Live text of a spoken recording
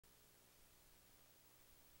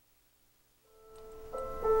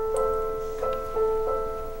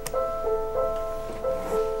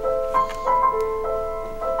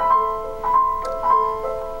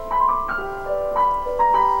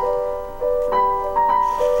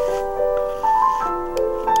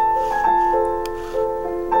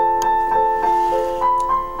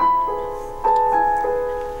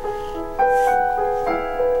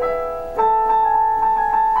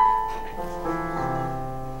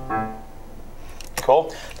Cool.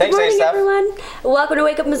 Thanks, Good morning, Asaph. everyone. Welcome to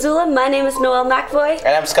Wake Up Missoula. My name is Noelle McVoy.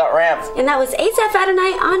 And I'm Scott Ramp. And that was Asaph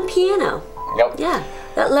Adonai on piano. Yep. Yeah,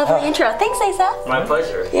 that lovely intro. Thanks, Asaph. My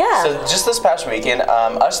pleasure. Yeah. So just this past weekend,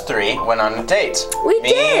 us three went on a date. We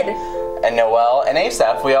Me, did. And Noelle and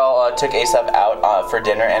Asaph, we all took Asaph out for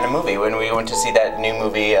dinner and a movie when we went to see that new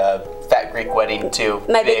movie, Fat Greek Wedding 2.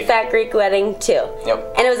 My Big Fat Greek Wedding 2.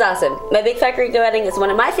 Yep. And it was awesome. My Big Fat Greek Wedding is one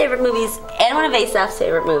of my favorite movies and one of Asaph's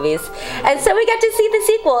favorite movies. And so we got to see the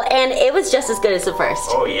sequel, and it was just as good as the first.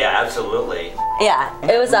 Oh yeah, absolutely. Yeah,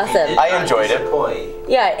 it was awesome. I enjoyed it.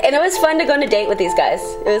 Yeah, and it was fun to go on a date with these guys.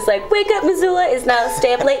 It was like, Wake Up Missoula is now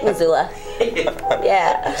Stay Up Late Missoula.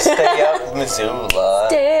 Yeah. Stay up, Missoula.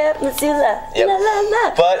 Stay up, Missoula. Yep. La, la,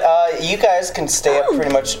 la. But you guys can stay up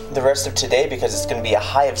pretty much the rest of today because it's going to be a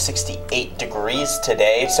high of 68 degrees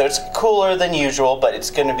today. So it's cooler than usual, but it's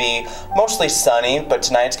going to be mostly sunny. But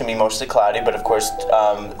tonight it's going to be mostly cloudy. But of course,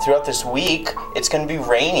 throughout this week, it's going to be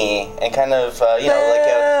rainy and kind of, you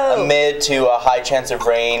know, like a mid to a high chance of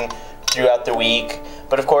rain throughout the week.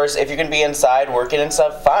 But of course, if you're going to be inside working and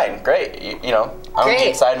stuff, fine, great. You know, I'm going to be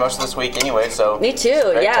inside most of this week anyway, so. Me too,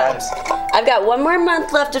 great yeah. times. I've got one more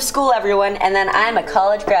month left of school, everyone, and then I'm a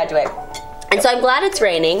college graduate. And so I'm glad it's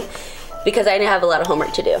raining because I have a lot of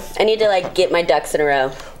homework to do. I need to like get my ducks in a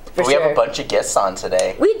row. We have a bunch of guests on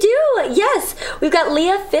today. We do, yes. We've got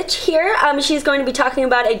Leah Fitch here. She's going to be talking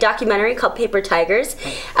about a documentary called Paper Tigers.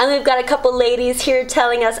 And we've got a couple ladies here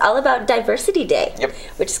telling us all about Diversity Day,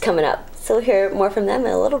 which is coming up. So we'll hear more from them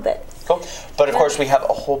in a little bit. Cool. But of course, we have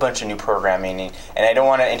a whole bunch of new programming, and I don't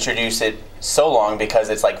want to introduce it so long because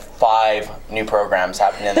it's like 5 new programs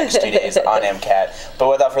happening in the next 2 days on MCAT. But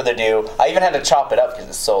without further ado, I even had to chop it up because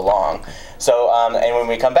it's so long. So, and when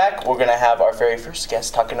we come back, we're going to have our very first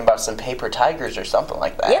guest talking about some paper tigers or something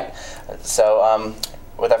like that. Yep. So,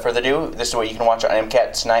 without further ado, this is what you can watch on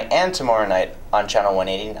MCAT tonight and tomorrow night on Channel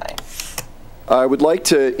 189. I would like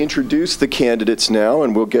to introduce the candidates now,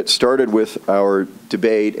 and we'll get started with our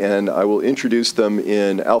debate, and I will introduce them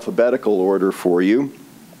in alphabetical order for you.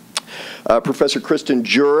 Professor Kristen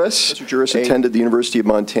Juris. Juris attended the University of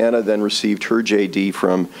Montana, then received her JD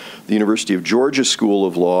from the University of Georgia School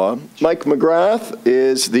of Law. Mike McGrath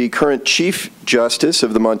is the current Chief Justice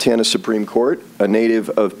of the Montana Supreme Court, a native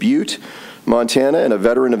of Butte, Montana, and a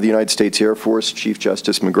veteran of the United States Air Force. Chief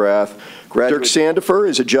Justice McGrath. Dirk Sandifer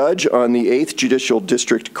is a judge on the 8th Judicial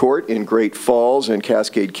District Court in Great Falls and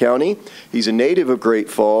Cascade County. He's a native of Great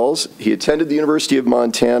Falls. He attended the University of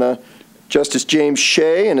Montana. Justice James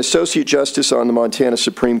Shea, an Associate Justice on the Montana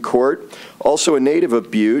Supreme Court, also a native of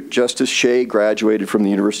Butte. Justice Shea graduated from the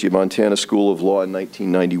University of Montana School of Law in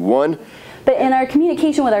 1991. But in our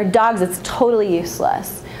communication with our dogs, it's totally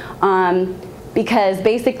useless. Because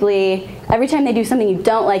basically, every time they do something you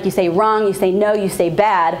don't like, you say wrong, you say no, you say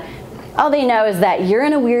bad. All they know is that you're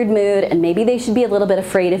in a weird mood and maybe they should be a little bit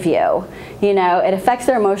afraid of you. You know, it affects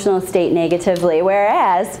their emotional state negatively.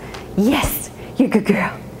 Whereas, yes, you're a good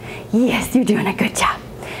girl. Yes, you're doing a good job.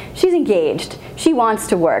 She's engaged. She wants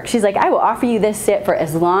to work. She's like, I will offer you this sit for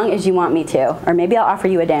as long as you want me to. Or maybe I'll offer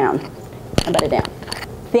you a down. How about a down?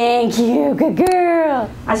 Thank you, good girl.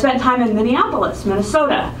 I spent time in Minneapolis,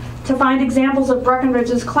 Minnesota, to find examples of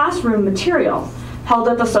Breckenridge's classroom material held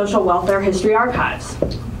at the Social Welfare History Archives.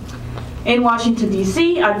 In Washington,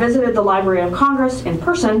 D.C., I visited the Library of Congress in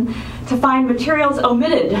person to find materials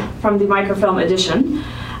omitted from the microfilm edition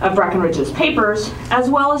of Breckenridge's papers,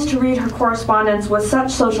 as well as to read her correspondence with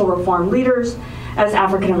such social reform leaders as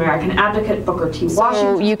African-American advocate Booker T.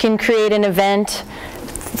 Washington. So you can create an event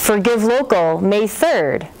for Give Local May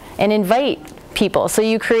 3rd and invite people. So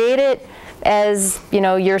you create it as, you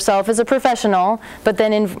know, yourself as a professional, but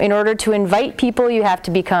then in order to invite people, you have to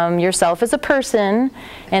become yourself as a person,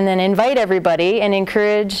 and then invite everybody and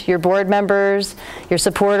encourage your board members, your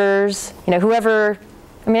supporters, you know, whoever.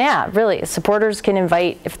 I mean, yeah, really, supporters can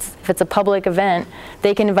invite, if it's a public event,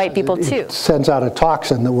 they can invite people too. It sends out a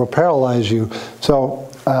toxin that will paralyze you. So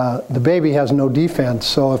the baby has no defense,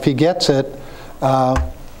 so if he gets it,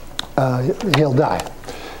 he'll die.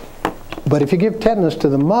 But if you give tetanus to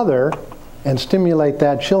the mother and stimulate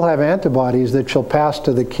that, she'll have antibodies that she'll pass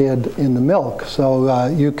to the kid in the milk. So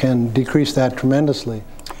you can decrease that tremendously.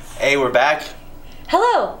 Hey, we're back.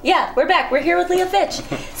 Hello. Yeah, we're back. We're here with Leah Fitch.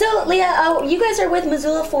 So, Leah, you guys are with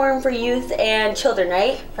Missoul Forum for Youth and Children,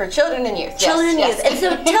 right? For Children and Youth, Children and yes. Youth. And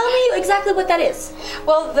so tell me exactly what that is.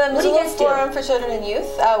 Well, the What do you Missoula guys do? Forum for Children and Youth,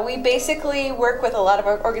 we basically work with a lot of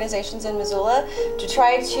our organizations in Missoula to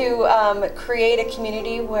try to create a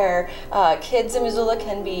community where kids in Missoula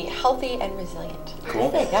can be healthy and resilient.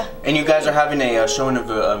 Cool. Yeah. And you guys are having a showing of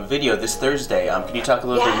a video this Thursday. Can you talk a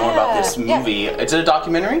little bit more about this movie? It's a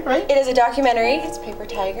documentary, right? It is a documentary. It's paper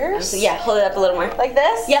tigers. Yeah, hold it up a little more. Like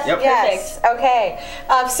this? Yep, Yes. perfect. Okay.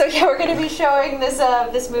 So yeah, we're going to be showing this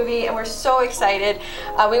this movie, and we're so excited.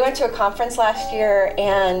 We went to a conference last year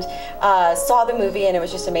and saw the movie, and it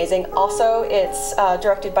was just amazing. Also, it's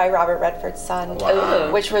directed by Robert Redford's son,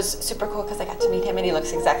 which was super cool because I got to meet him, and he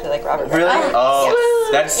looks exactly like Robert Redford. Really? Oh,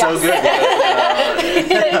 that's so good.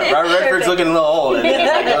 Robert Redford's looking a little old. And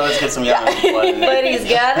like, oh, let's get some young blood in there. But he's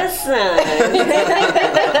got a son.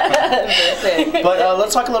 But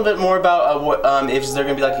let's talk a little bit more about what, if there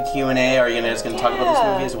going to be like a Q&A. Are you just going to talk about this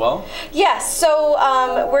movie as well? Yes, so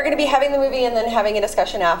we're going to be having the movie and then having a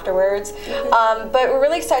discussion afterwards. But we're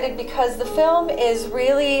really excited because the film is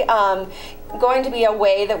really going to be a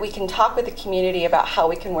way that we can talk with the community about how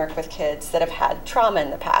we can work with kids that have had trauma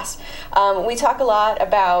in the past. We talk a lot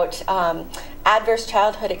about adverse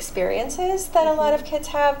childhood experiences that a lot of kids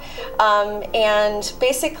have, and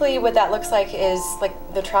basically what that looks like is like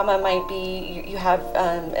the trauma might be you have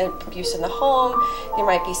abuse in the home, there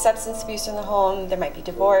might be substance abuse in the home, there might be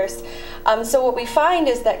divorce. So what we find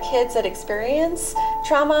is that kids that experience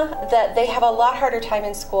trauma, that they have a lot harder time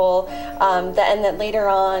in school, and that later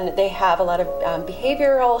on they have a lot of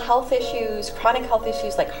behavioral health issues, chronic health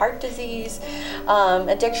issues like heart disease,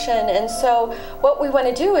 addiction. And so what we want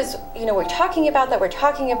to do is, you know, we're talking about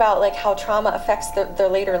like how trauma affects their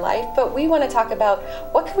later life, but we want to talk about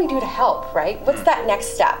what can we do to help, right? What's that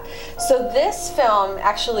next step? So this film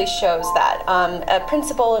actually shows that. A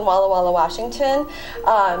principal in Walla Walla, Washington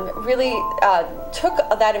really took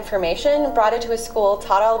that information, brought it to his school,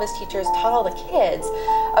 taught all of his teachers, taught all the kids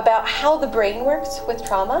about how the brain works with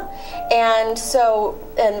trauma. And so,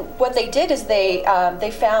 and what they did is they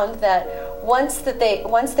found that once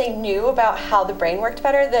they knew about how the brain worked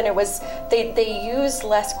better, then it was they used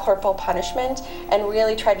less corporal punishment and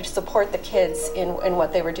really tried to support the kids in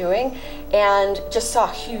what they were doing, and just saw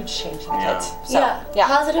a huge change in the kids. So, yeah,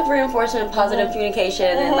 positive reinforcement, positive communication,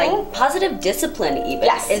 and like positive discipline even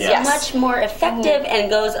is much more effective and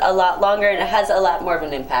goes a lot longer, and it has a lot more of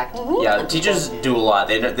an impact. Yeah, teachers do a lot.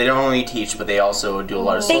 They don't only teach, but they also do a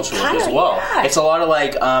lot of social work as well. Yeah. It's a lot of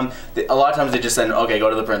like a lot of times they just send, okay, go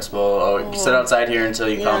to the principal, or sit outside here until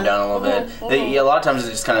you calm down a little bit. A lot of times they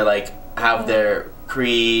just kind of like have their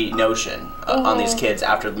pre-notion on these kids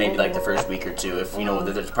after maybe like the first week or two. If you know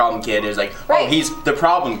that there's a problem kid, is like, oh, he's the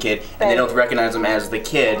problem kid, and they don't recognize him as the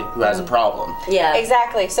kid who has a problem. Yeah,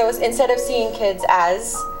 exactly. So instead of seeing kids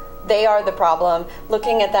as they are the problem,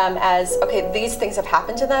 looking at them as, okay, these things have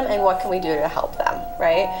happened to them, and what can we do to help them,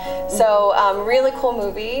 right? So really cool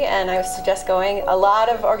movie, and I would suggest going. A lot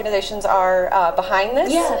of organizations are behind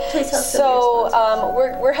this. Yeah, please help. So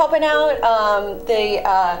we're helping out the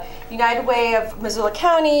United Way of Missoula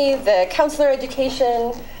County, the Counselor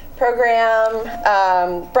Education Program,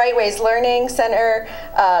 Brightways Learning Center,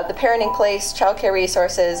 the Parenting Place, Child Care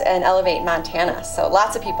Resources, and Elevate Montana. So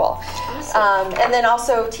lots of people. Awesome. And then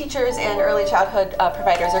also teachers and early childhood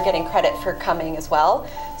providers are getting credit for coming as well.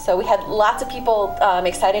 So we had lots of people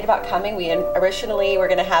excited about coming. We originally were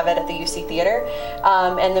going to have it at the UC Theater,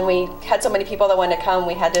 and then we had so many people that wanted to come,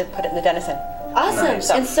 we had to put it in the Denison. Awesome. Nice.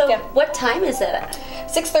 And so what time is it at?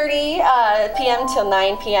 6:30 p.m. till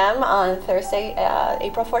 9 p.m. on Thursday,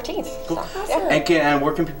 April 14th. Cool. So, yeah. And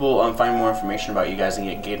where can people find more information about you guys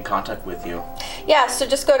and get in contact with you? Yeah, so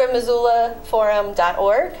just go to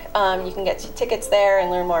MissoulaForum.org. You can get tickets there and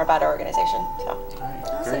learn more about our organization. So.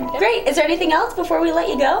 Awesome. Great. Is there anything else before we let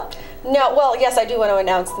you go? No, well, yes, I do want to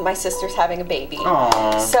announce that my sister's having a baby.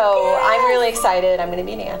 Aww. So I'm really excited. I'm going to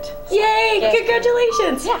be an aunt. Yay! Yes.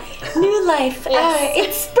 Congratulations! Yeah. New life. Yes.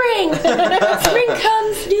 It's spring. Spring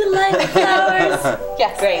comes, new life, flowers.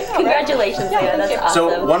 Yes. Great. Congratulations, Leah. That's awesome.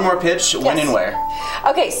 So one more pitch. When and where?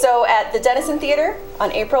 Okay, so at the Denison Theater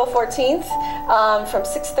on April 14th from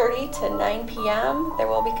 6:30 to 9 p.m. There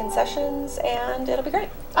will be concessions, and it'll be great.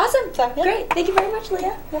 Awesome. So, yeah. Great. Thank you very much,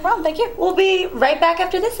 Leah. No problem. Thank you. We'll be right back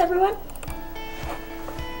after this, everyone.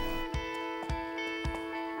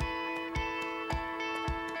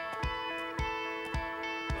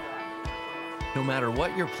 No matter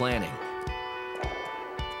what you're planning,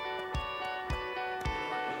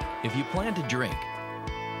 if you plan to drink,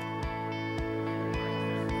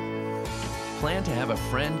 plan to have a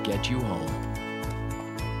friend get you home,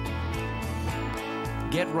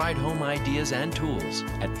 get ride home ideas and tools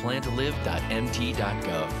at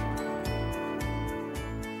plantolive.mt.gov.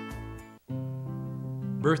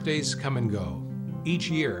 Birthdays come and go, each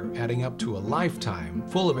year adding up to a lifetime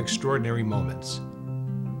full of extraordinary moments.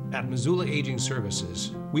 At Missoula Aging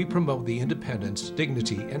Services, we promote the independence,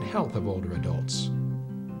 dignity, and health of older adults.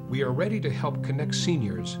 We are ready to help connect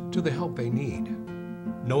seniors to the help they need.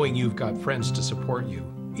 Knowing you've got friends to support you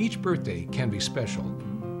Each birthday can be special.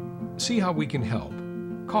 See how we can help.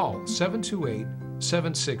 Call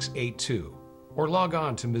 728-7682 or log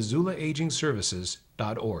on to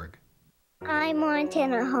MissoulaAgingServices.org. I'm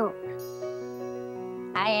Montana Hope.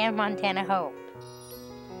 I am Montana Hope.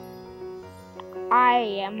 I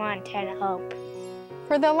am Montana Hope.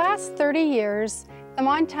 For the last 30 years, the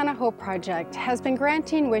Montana Hope Project has been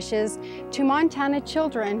granting wishes to Montana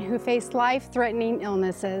children who face life-threatening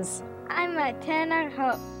illnesses. I'm Montana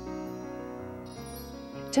Hope.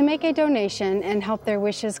 To make a donation and help their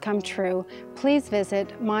wishes come true, please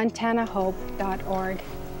visit montanahope.org.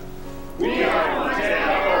 We are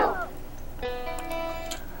Montana Hope.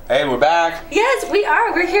 Hey, we're back. Yes, we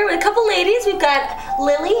are. We're here with a couple ladies. We've got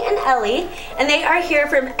Lily and Ellie, and they are here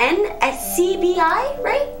from NCBI,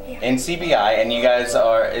 right? NCBI, and you guys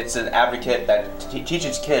are, it's an advocate that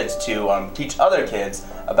teaches kids to teach other kids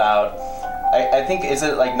about, I think, is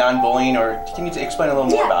it like non-bullying, or can you explain a little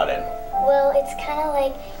more about it? Well, it's kind of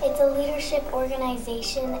like, it's a leadership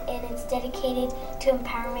organization and it's dedicated to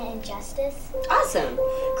empowerment and justice. Awesome.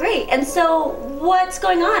 Great. And so what's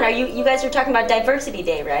going on? You guys are talking about Diversity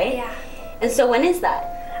Day, right? Yeah. And so when is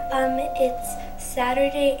that? It's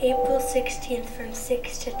Saturday, April 16th from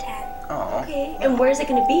 6 to 10. Oh. Okay. And where is it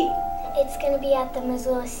going to be? It's going to be at the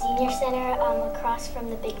Missoula Senior Center across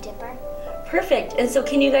from the Big Dipper. Perfect. And so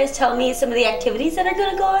can you guys tell me some of the activities that are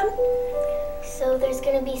going to go on? So there's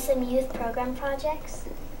going to be some youth program projects.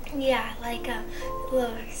 Yeah, like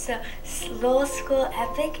so Little School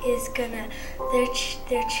Epic is gonna,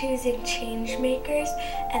 they're choosing change makers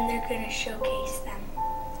and they're gonna showcase them.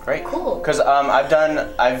 Great. Cool. Because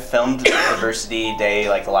I've filmed Diversity Day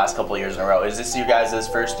like the last couple of years in a row. Is this you guys'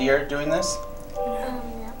 first year doing this?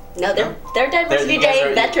 No, they're Diversity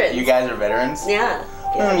Day veterans. You guys are veterans? Yeah.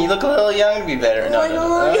 You look a little young to be better. No. I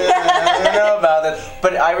don't know about that.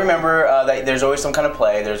 But I remember that there's always some kind of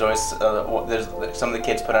play. There's always there's some of the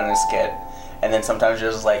kids put on a skit, and then sometimes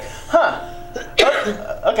you're just like, huh,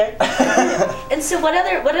 okay. And so what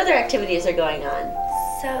other activities are going on?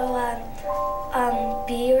 So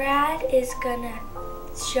B-Rad is gonna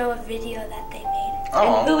show a video that they made.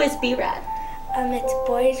 Oh. And who is B-Rad? It's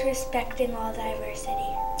Boys Respecting All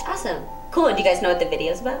Diversity. Awesome. Cool. And do you guys know what the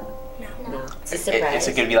video's about? No. It's a surprise. Is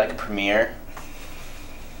it going to be like a premiere?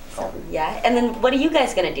 So, yeah. And then what are you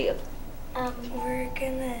guys going to do? We're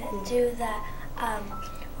going to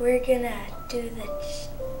do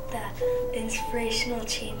the inspirational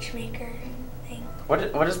change maker thing.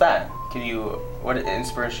 What is that? What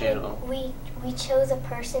inspirational? We chose a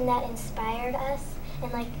person that inspired us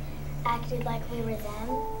and like acted like we were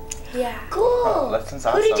them. Yeah. Cool. Oh, that sounds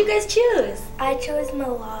awesome. Who did you guys choose? I chose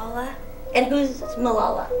Malala. And who's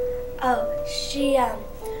Malala? Oh, she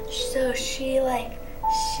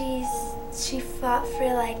fought for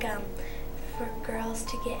girls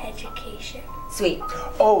to get education. Sweet.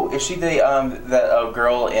 Oh, is she that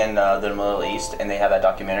girl in the Middle East, and they have that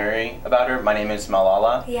documentary about her? My Name is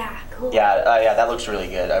Malala. Yeah. Cool. Yeah, that looks really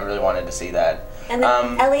good. I really wanted to see that. And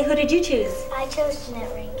then Ellie, who did you choose? I chose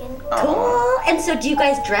Jeanette Rankin. Cool. And so do you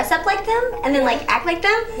guys dress up like them and then like act like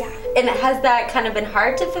them? Yeah. And has that kind of been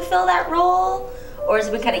hard to fulfill that role? Or has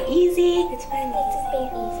it been kind of easy? It's been easy.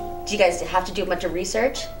 Do you guys have to do a bunch of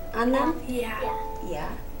research on them? Yeah. Yeah.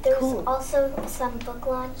 There was also some book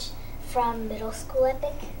launch from Middle School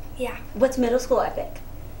Epic. Yeah. What's Middle School Epic?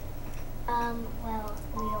 Well,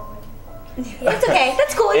 we don't really. That's okay.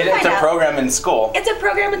 That's cool. It's a program in school. It's a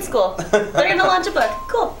program in school. They're going to launch a book.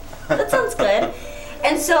 Cool. That sounds good.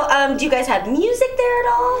 And so, do you guys have music there at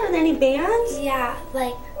all? Are there any bands? Yeah,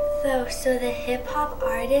 so the hip hop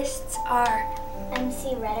artists are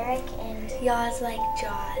MC Rhetoric and Yaws Like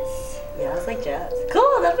Jaws. Yaws Like Jaws.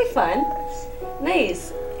 Cool, that'll be fun.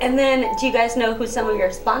 Nice. And then, do you guys know who some of your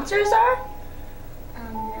sponsors are?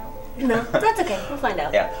 No. That's okay. We'll find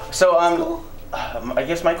out. Yeah. So, cool. I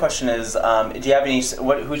guess my question is, do you have any?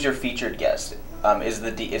 Who's your featured guest? Is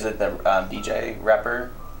it the DJ rapper?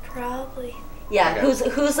 Probably. Yeah. Okay.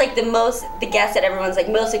 Who's like the guest that everyone's like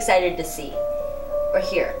most excited to see or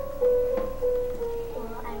hear?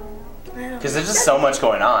 Well, I don't know. Because there's just so much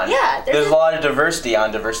going on. Yeah. There's a lot of diversity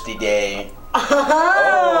on Diversity Day.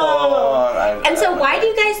 Oh. And so, why do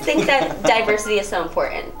you guys think that diversity is so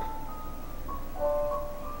important?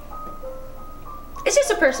 It's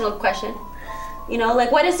just a personal question. You know,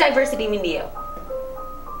 like, what does diversity mean to you?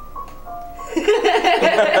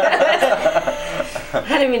 I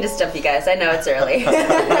didn't mean to stump you guys. I know it's early.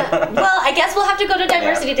 Well, I guess we'll have to go to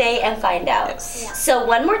Diversity Day and find out. Yes. Yeah. So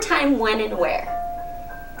one more time, when and where?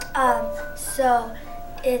 So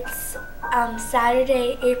it's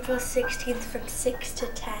Saturday, April 16th from 6 to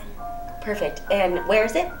 10. Perfect. And where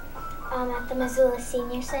is it? At the Missoula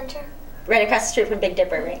Senior Center. Right across the street from Big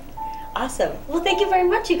Dipper, right? Awesome. Well, thank you very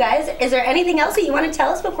much, you guys. Is there anything else that you want to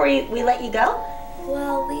tell us before we let you go?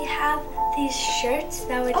 Well, we have these shirts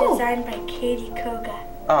that were designed by Katie Koga.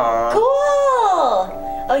 Aww. Cool!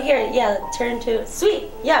 Oh, here, yeah, turn to...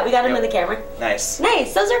 Sweet. Yeah, we got them in the camera. Nice.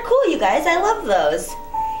 Nice. Those are cool, you guys. I love those.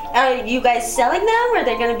 Are you guys selling them? Are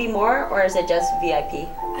there going to be more, or is it just VIP?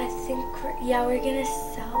 I think we're going to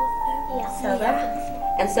sell them. Yeah. Sell them?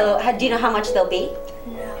 And so, do you know how much they'll be?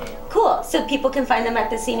 No. Cool. So people can find them at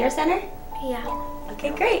the Senior Center? Yeah.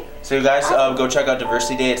 Okay, great. So you guys go check out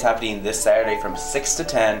Diversity Day. It's happening this Saturday from 6 to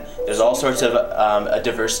 10. There's all sorts of a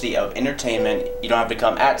diversity of entertainment. You don't have to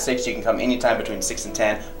come at 6. You can come anytime between 6 and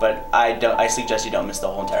 10. But I suggest you don't miss the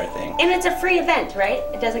whole entire thing. And it's a free event, right?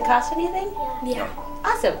 It doesn't cost anything? Yeah.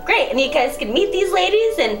 Awesome. Great. And you guys can meet these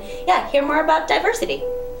ladies and, yeah, hear more about diversity.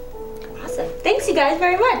 Awesome. Thanks, you guys,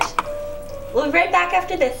 very much. We'll be right back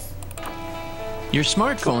after this. Your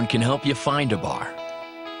smartphone can help you find a bar,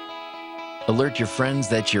 alert your friends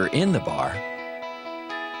that you're in the bar,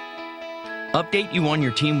 update you on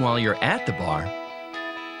your team while you're at the bar,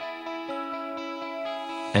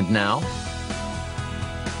 and now,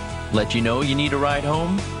 let you know you need a ride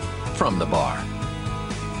home from the bar.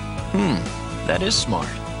 That is smart.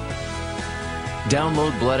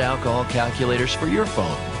 Download blood alcohol calculators for your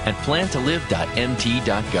phone at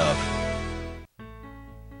plantolive.mt.gov.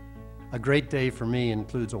 A great day for me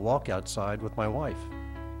includes a walk outside with my wife.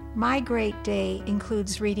 My great day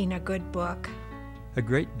includes reading a good book. A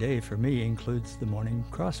great day for me includes the morning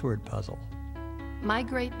crossword puzzle. My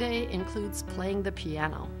great day includes playing the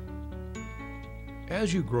piano.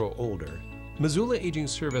 As you grow older, Missoula Aging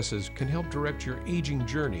Services can help direct your aging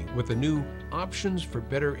journey with a new Options for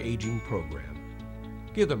Better Aging program.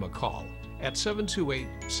 Give them a call at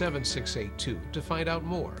 728-7682 to find out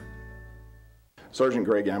more. Sergeant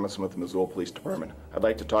Greg Amison with the Missoula Police Department. I'd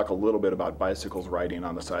like to talk a little bit about bicycles riding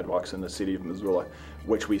on the sidewalks in the city of Missoula,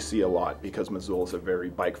 which we see a lot because Missoula is a very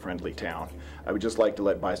bike-friendly town. I would just like to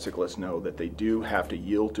let bicyclists know that they do have to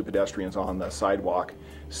yield to pedestrians on the sidewalk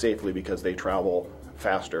safely because they travel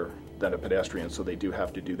faster than a pedestrian, so they do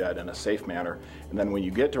have to do that in a safe manner. And then when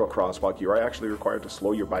you get to a crosswalk, you are actually required to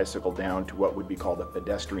slow your bicycle down to what would be called a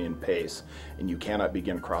pedestrian pace, and you cannot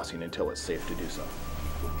begin crossing until it's safe to do so.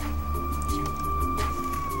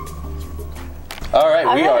 All right,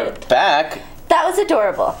 we are back. That was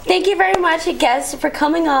adorable. Thank you very much, guests, for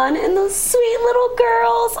coming on, and those sweet little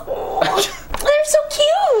girls. Oh, they're so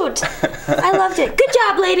cute. I loved it. Good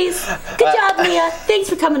job, ladies. Good job, Leah. Thanks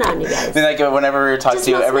for coming on, you guys. I mean, like whenever we talk to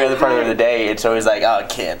you every other part of the day, it's always like, oh,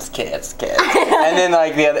 kids. And then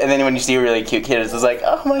like and then when you see a really cute kid, it's just like,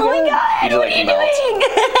 oh my god. You just like melt.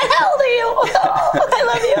 How old are you? Oh, I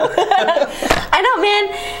love you. I know, man.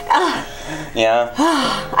 Yeah.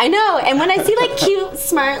 I know. And when I see like cute,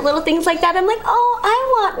 smart little things like that, I'm like, oh,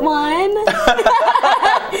 I want one.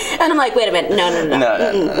 And I'm like, wait a minute. No.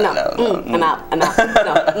 I'm out. No.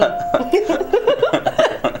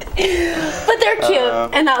 But they're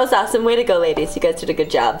cute, and that was awesome. Way to go, ladies. You guys did a good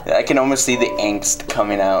job. I can almost see the angst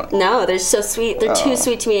coming out. No, they're so sweet. They're too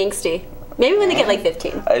sweet to be angsty. Maybe when they get like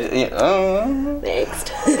 15.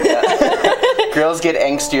 Angst. Girls get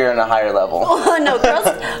angstier on a higher level. Oh no,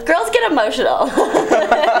 girls get emotional.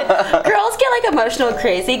 Girls get like emotional and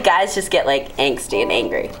crazy. Guys just get like angsty and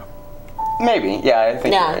angry. Maybe, yeah, I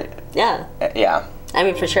think you're right. Yeah. Yeah. I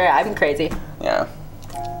mean, for sure, I'm crazy. Yeah.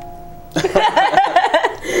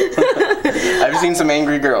 I've seen some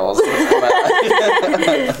angry girls.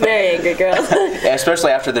 Very angry girls. Yeah,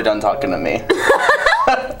 especially after they're done talking to me.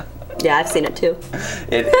 Yeah, I've seen it too.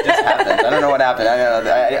 It just happens. I don't know what happened.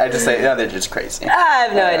 I just say, no, they're just crazy. I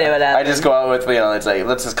have no idea what happened. I just go out with, it's like,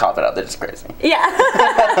 let's just cop it out. They're just crazy.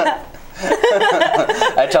 Yeah.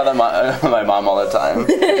 I tell them my mom all the time.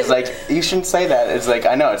 It's like, you shouldn't say that. It's like,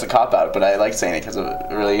 I know it's a cop out, but I like saying it because it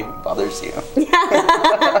really bothers you.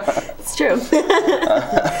 Yeah, it's true.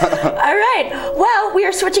 All right. Well, we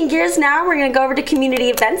are switching gears now. We're going to go over to community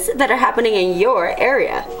events that are happening in your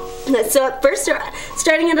area. So first,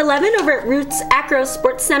 starting at 11 over at Roots Acro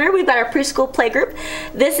Sports Center, we've got our preschool playgroup.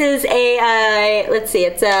 This is a let's see,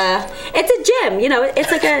 it's a gym.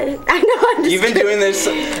 It's like a. I know. You've been doing this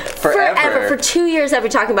forever. For 2 years I've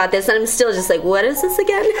been talking about this, and I'm still just like, what is this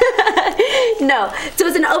again? No. So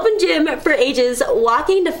it's an open gym for ages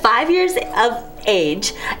walking to 5 years of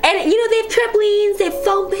age, and they have trampolines, they have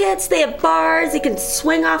foam pits, they have bars, you can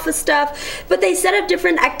swing off of stuff, but they set up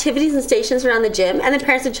different activities and stations around the gym, and the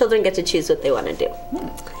parents and children get to choose what they want to do.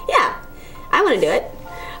 Yeah, I want to do it.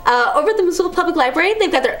 Over at the Missoula Public Library,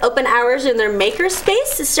 they've got their open hours in their maker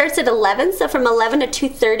space. It starts at 11, so from 11 to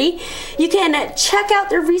 2:30. You can check out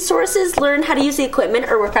their resources, learn how to use the equipment,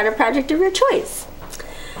 or work on a project of your choice.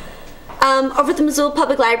 Over at the Missoula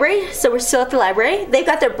Public Library, so we're still at the library, they've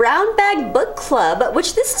got their Brown Bag Book Club,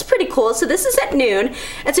 which this is pretty cool. So this is at noon.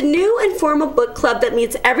 It's a new informal book club that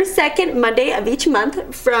meets every second Monday of each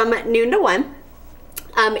month from noon to 1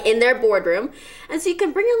 in their boardroom. And so you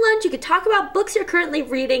can bring your lunch, you can talk about books you're currently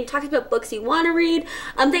reading, talk about books you want to read.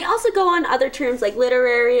 They also go on other terms like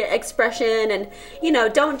literary expression and, you know,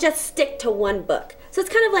 don't just stick to one book. So it's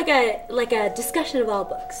kind of like a discussion of all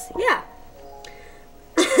books. Yeah.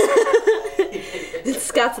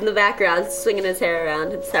 Scott's in the background swinging his hair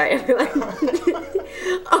around. I'm sorry, everyone.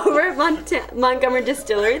 Over at Montgomery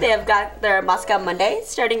Distillery, they have got their Moscow Monday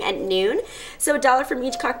starting at noon. So $1 from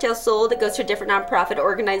each cocktail sold that goes to a different nonprofit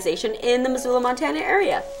organization in the Missoula, Montana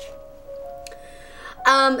area.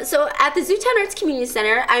 So at the Zootown Arts Community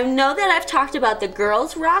Center, I know that I've talked about the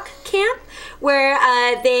Girls Rock Camp, where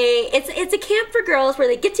it's a camp for girls where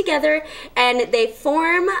they get together and they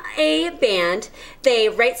form a band, they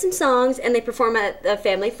write some songs, and they perform at a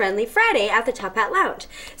family-friendly Friday at the Top Hat Lounge.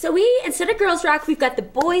 So instead of Girls Rock, we've got the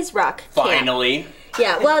Boys Rock Camp. Finally.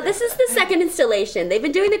 Yeah, well, this is the second installation. They've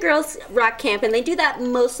been doing the Girls Rock Camp, and they do that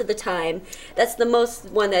most of the time. That's the most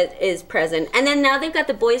one that is present. And then now they've got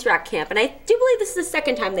the Boys Rock Camp, and I do believe this is the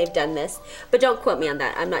second time they've done this, but don't quote me on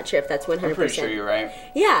that. I'm not sure if that's 100%. I'm pretty sure you're right.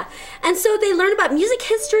 Yeah, and so they learn about music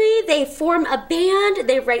history, they form a band,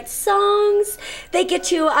 they write songs, they get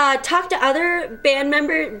to talk to other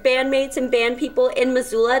bandmates and band people in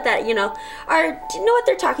Missoula that, you know what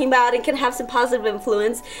they're talking about and can have some positive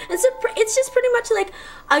influence. And so it's just pretty much like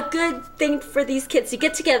a good thing for these kids to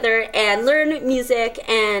get together and learn music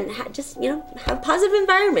and just, have a positive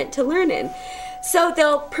environment to learn in. So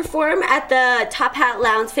they'll perform at the Top Hat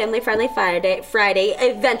Lounge Family Friendly Friday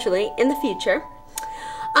eventually in the future.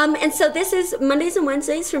 And so this is Mondays and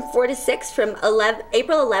Wednesdays from 4 to 6 from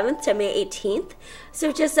April 11th to May 18th.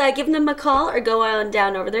 So just give them a call or go on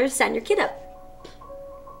down over there and sign your kid up.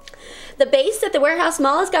 The base at the Warehouse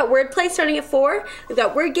Mall has got wordplay starting at 4. We've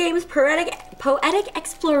got word games, poetic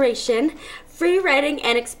exploration, free writing,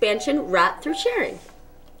 and expansion wrought through sharing.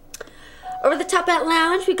 Over the Top Hat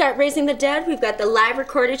Lounge, we've got Raising the Dead. We've got the live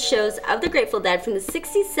recorded shows of the Grateful Dead from the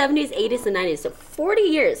 60s, 70s, 80s, and 90s, so 40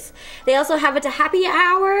 years. They also have it a happy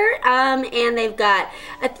hour, and they've got,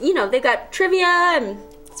 they've got trivia, and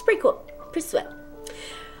it's pretty cool, pretty sweet.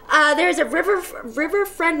 There's a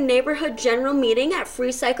Riverfront Neighborhood General Meeting at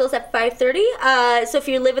Free Cycles at 5:30. So if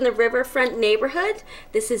you live in the Riverfront neighborhood,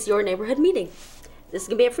 this is your neighborhood meeting. This is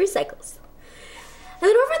going to be at Free Cycles. And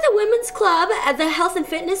then over at the Women's Club at the Health and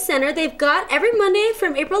Fitness Center, they've got every Monday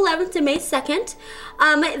from April 11th to May 2nd,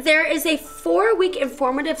 there is a 4-week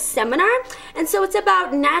informative seminar. And so it's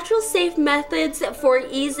about natural safe methods for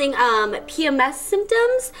easing PMS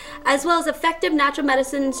symptoms, as well as effective natural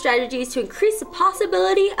medicine strategies to increase the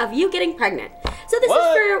possibility of you getting pregnant. So this is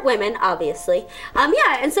for women, obviously.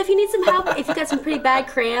 Yeah, and so if you need some help, if you've got some pretty bad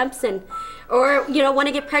cramps or want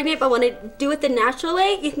to get pregnant but want to do it the natural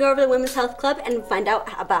way, you can go over to the Women's Health Club and find out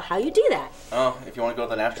about how you do that. Oh, if you want to go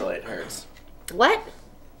the natural way, it hurts. What?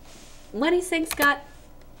 What are you saying, Scott?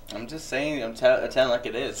 I'm just saying, I'm telling like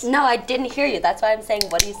it is. No, I didn't hear you. That's why I'm saying,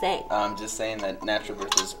 what are you saying? I'm just saying that natural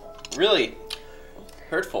birth is really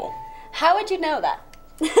hurtful. How would you know that?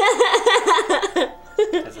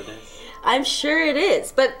 Because it is. I'm sure it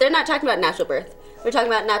is, but they're not talking about natural birth. We're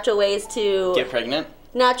talking about natural ways to... Get pregnant?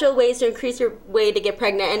 Natural ways to increase your way to get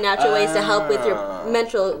pregnant and natural ways to help with your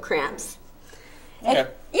menstrual cramps. Okay.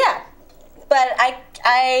 Yeah, but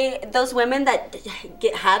those women that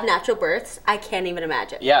have natural births, I can't even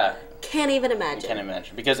imagine. Yeah. Can't even imagine. Can't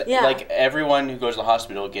imagine. Because, like, everyone who goes to the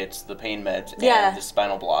hospital gets the pain meds and the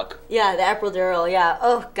spinal block. Yeah, the epidural, yeah.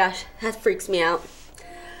 Oh, gosh, that freaks me out.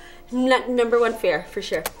 Number one fear, for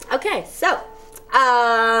sure. Okay, so...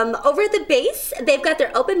 over at the base, they've got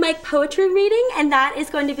their open mic poetry reading, and that is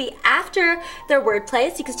going to be after their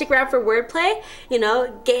wordplay. So you can stick around for wordplay,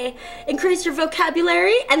 increase your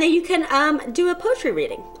vocabulary, and then you can do a poetry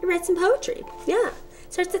reading. You write some poetry. Yeah,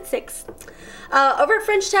 starts at 6. Over at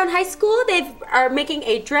Frenchtown High School, they are making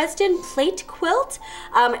a Dresden plate quilt,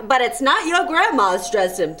 but it's not your grandma's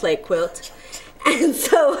Dresden plate quilt. And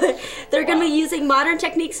so they're going to be using modern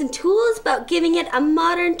techniques and tools, but giving it a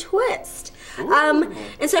modern twist.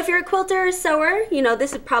 And so if you're a quilter or sewer, you know,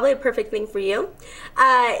 this is probably a perfect thing for you.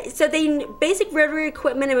 So the basic rotary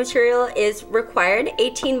equipment and material is required: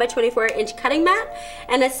 18 by 24 inch cutting mat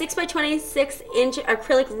and a 6 by 26 inch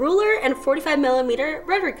acrylic ruler and a 45 millimeter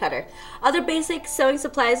rotary cutter. Other basic sewing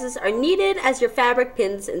supplies are needed as your fabric,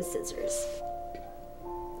 pins, and scissors.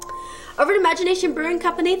 Over at Imagination Brewing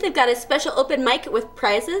Company, they've got a special open mic with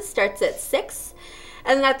prizes, starts at 6.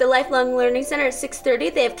 And then at the Lifelong Learning Center at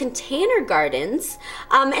 6:30, they have container gardens.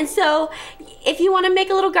 And so if you want to make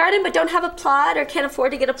a little garden but don't have a plot or can't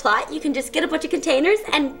afford to get a plot, you can just get a bunch of containers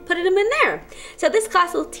and put them in there. So this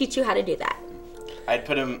class will teach you how to do that. I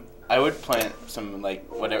would plant some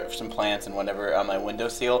some plants and whatever on my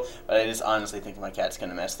windowsill, but I just honestly think my cat's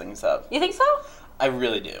gonna mess things up. You think so? I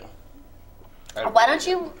really do. Why don't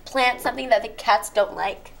you plant something that the cats don't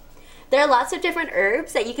like? There are lots of different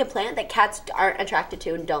herbs that you can plant that cats aren't attracted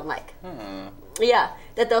to and don't like. Yeah,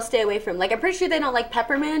 that they'll stay away from. Like, I'm pretty sure they don't like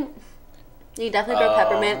peppermint. You can definitely grow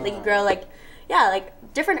peppermint. Like, you grow, like, yeah, like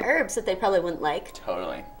different herbs that they probably wouldn't like.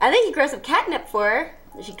 Totally. I think you grow some catnip for her.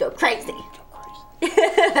 She'd go crazy.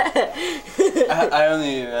 I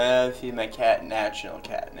only feed my cat natural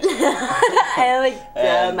catnip. I only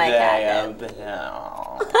grow my catnip.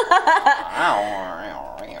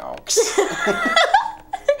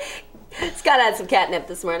 Scott had some catnip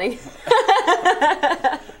this morning.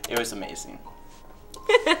 It was amazing.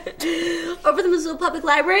 Over the Missoula Public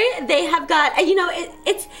Library, they have got, you know,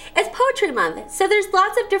 it's poetry month. So there's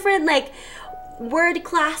lots of different, like, word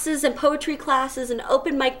classes and poetry classes and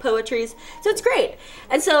open mic poetries. So it's great.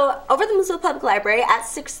 And so over the Missoula Public Library at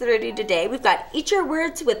 6:30 today, we've got Eat Your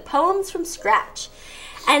Words with Poems from Scratch.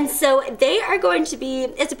 And so they are going to be,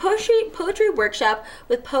 it's a poetry workshop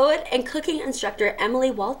with poet and cooking instructor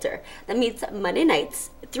Emily Walter that meets Monday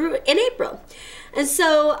nights in April. And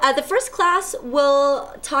so the first class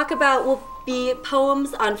will be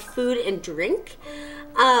poems on food and drink.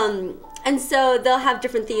 And so they'll have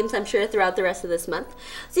different themes, I'm sure, throughout the rest of this month.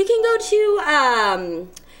 So you can go to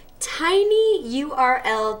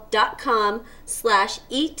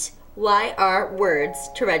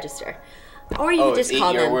tinyurl.com/eatyrwords to register. Or you can just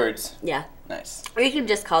call them. Words. Yeah. Nice. Or you can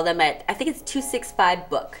just call them at, I think it's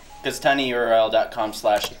 265-book. Because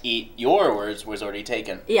tinyurl.com/eatyourwords was already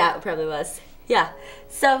taken. Yeah, it probably was. Yeah.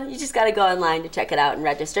 So you just got to go online to check it out and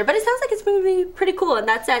register. But it sounds like it's going to be pretty cool, and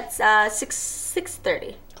that's at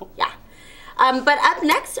 6:30. Cool. Yeah. But up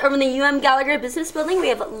next, over in the UM Gallagher Business Building, we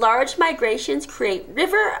have Large Migrations Create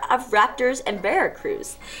River of Raptors and Bear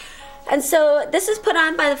Cruise. And so this is put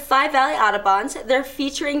on by the Five Valley Audubons. They're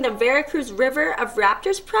featuring the Veracruz River of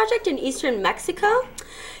Raptors project in eastern Mexico.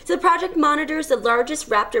 So the project monitors the largest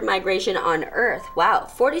raptor migration on Earth. Wow,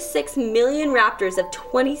 46 million raptors of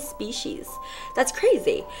 20 species. That's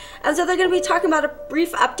crazy. And so they're going to be talking about a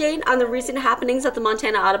brief update on the recent happenings at the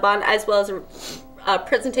Montana Audubon, as well as a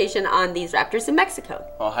presentation on these raptors in Mexico.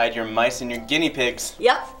 Well, hide your mice and your guinea pigs.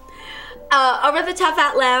 Yep. Over at the Top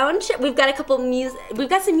Hat Lounge, we've got We've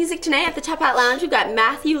got some music tonight at the Top Hat Lounge. We've got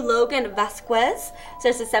Matthew Logan Vasquez.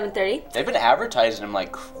 Starts at 7:30. They've been advertising him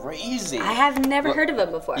like crazy. I have never heard of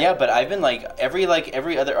him before. Yeah, but I've been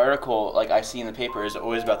every other article I see in the paper is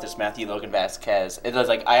always about this Matthew Logan Vasquez. It was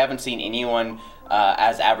I haven't seen anyone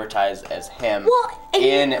as advertised as him. Well,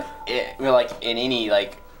 in any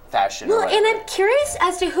fashion. Well, and I'm curious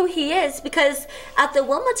as to who he is, because at the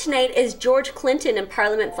Wilma tonight is George Clinton and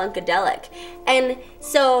Parliament Funkadelic, and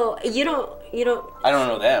so you don't. I don't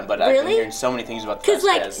know them, but really? I've been hearing so many things about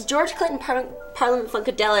Because George Clinton, Parliament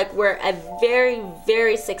Funkadelic were a very,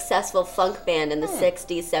 very successful funk band in the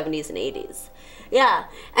 60s, 70s, and 80s. Yeah,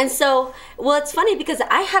 and so, well, it's funny because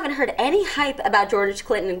I haven't heard any hype about George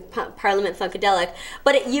Clinton and Parliament Funkadelic,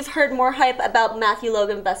 but you've heard more hype about Matthew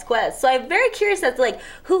Logan Vasquez. So I'm very curious as to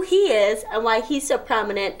who he is and why he's so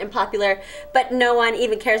prominent and popular, but no one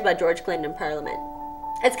even cares about George Clinton and Parliament.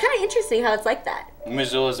 It's kind of interesting how it's like that.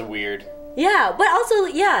 Missoula's weird. Yeah, but also,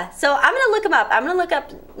 yeah. So I'm going to look him up. I'm going to look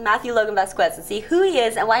up Matthew Logan Vasquez and see who he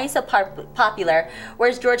is and why he's so popular.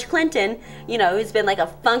 Whereas George Clinton, who's been a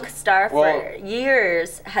funk star for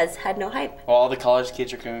years, has had no hype. Well, all the college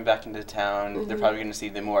kids are coming back into town. Mm-hmm. They're probably going to see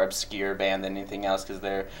the more obscure band than anything else because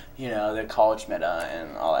they're, they're college meta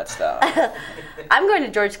and all that stuff. I'm going to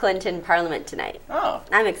George Clinton Parliament tonight. Oh.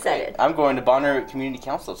 I'm excited. I'm going to Bonner Community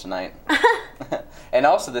Council tonight. And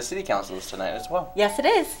also the city council is tonight as well. Yes, it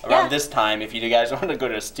is. Around this time, if you guys want to go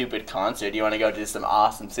to a stupid concert, you want to go to some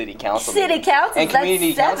awesome city council City meetings. councils, And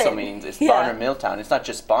community that's council 7. meetings. It's Yeah. Bonner Milltown. It's not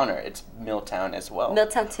just Bonner, it's Milltown as well.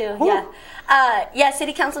 Milltown too, yeah.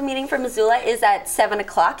 City council meeting for Missoula is at 7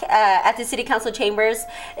 o'clock at the city council chambers.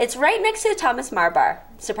 It's right next to the Thomas Marr Bar,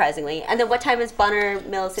 surprisingly. And then what time is Bonner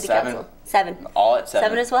Mill City 7. Council? 7. All at 7.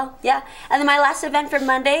 7 as well, yeah. And then my last event for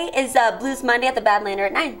Monday is Blues Monday at the Badlander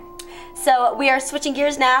at 9. So we are switching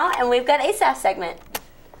gears now, and we've got Asaph segment.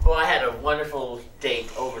 Well, I had a wonderful date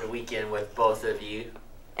over the weekend with both of you.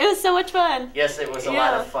 It was so much fun. Yes, it was a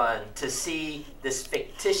lot of fun to see this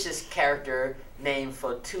fictitious character named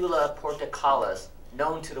Fotula Portocalis,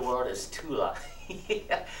 known to the world as Tula.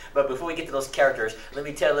 But before we get to those characters, let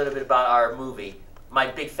me tell you a little bit about our movie. My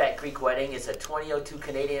Big Fat Greek Wedding is a 2002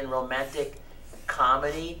 Canadian romantic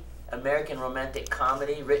comedy, American romantic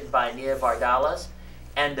comedy written by Nia Vardalos.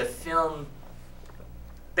 And the film,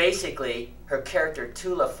 basically, her character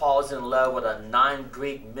Tula falls in love with a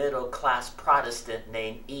non-Greek middle-class Protestant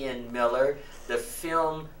named Ian Miller. The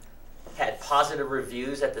film had positive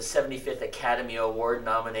reviews at the 75th Academy Award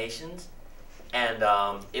nominations. And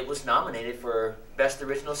it was nominated for Best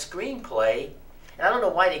Original Screenplay. And I don't know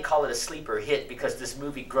why they call it a sleeper hit, because this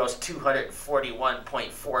movie grossed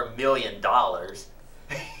 $241.4 million.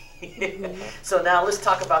 So now let's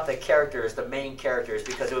talk about the characters, the main characters,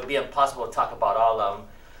 because it would be impossible to talk about all of them.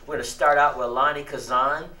 We're going to start out with Lonnie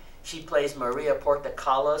Kazan. She plays Maria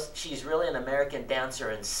Portocalis. She's really an American dancer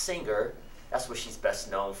and singer. That's what she's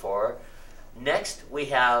best known for. Next, we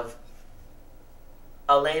have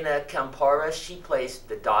Elena Campora. She plays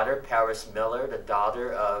the daughter, Paris Miller, the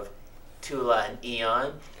daughter of Tula and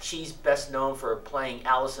Ian. She's best known for playing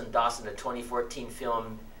Allison Dawson in the 2014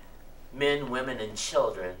 film Men, Women, and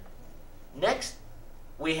Children. Next,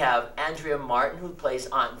 we have Andrea Martin, who plays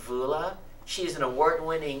Aunt Vula. She's an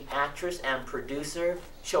award-winning actress and producer.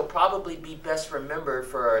 She'll probably be best remembered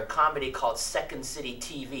for a comedy called Second City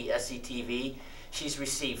TV, SCTV. She's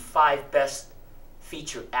received 5 Best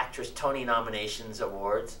Feature Actress Tony nominations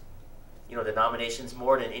awards. You know, the nominations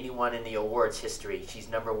more than anyone in the awards history. She's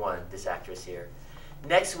 #1, this actress here.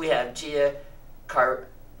 Next, we have Gia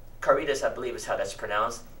Caritas, I believe is how that's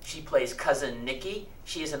pronounced. She plays Cousin Nikki.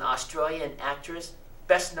 She is an Australian actress,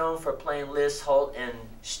 best known for playing Liz Holt in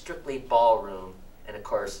Strictly Ballroom. And of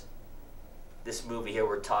course, this movie here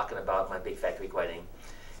we're talking about, My Big Fat Greek Wedding.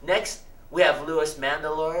 Next, we have Louis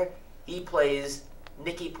Mandylor. He plays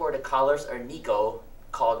Nicky Portocalis, or Nico,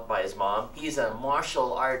 called by his mom. He's a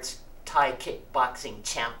martial arts Thai kickboxing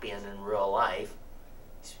champion in real life.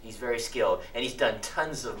 He's very skilled, and he's done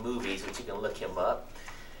tons of movies, which you can look him up.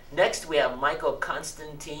 Next, we have Michael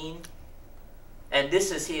Constantine, and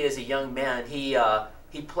this is he as a young man. He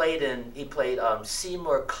played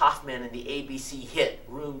Seymour Kaufman in the ABC hit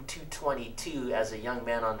Room 222 as a young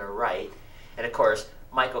man on the right, and of course,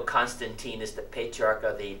 Michael Constantine is the patriarch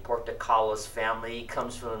of the Portocalis family. He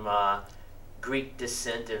comes from Greek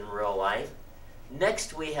descent in real life.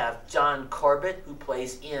 Next, we have John Corbett, who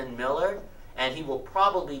plays Ian Miller, and he will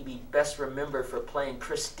probably be best remembered for playing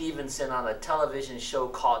Chris Stevenson on a television show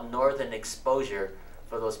called Northern Exposure,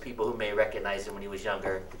 for those people who may recognize him when he was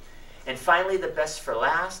younger. And finally, the best for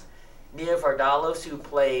last, Nia Vardalos, who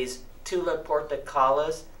plays Tula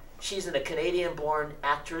Portocalis. She's a Canadian-born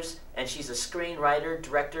actress, and she's a screenwriter,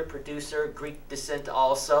 director, producer, Greek descent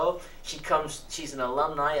also. She's an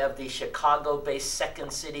alumni of the Chicago-based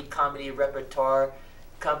Second City Comedy Repertoire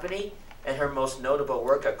Company, and her most notable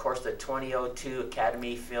work, of course, the 2002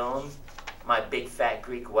 Academy film, My Big Fat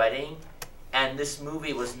Greek Wedding. And this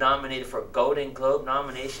movie was nominated for a Golden Globe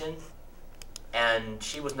nomination, and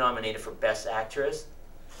she was nominated for Best Actress,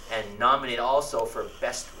 and nominated also for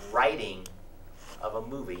Best Writing of a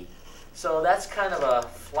movie. So that's kind of a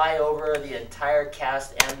flyover of the entire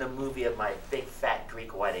cast and the movie of My Big Fat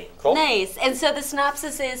Greek Wedding. Cool. Nice. And so the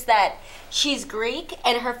synopsis is that she's Greek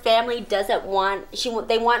and her family doesn't want,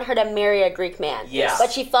 they want her to marry a Greek man. Yeah.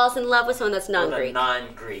 But she falls in love with someone that's non-Greek.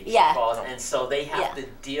 Non-Greek. Yeah. And so they have to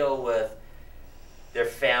deal with their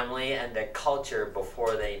family and their culture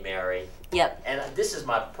before they marry. Yep. And this is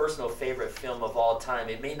my personal favorite film of all time.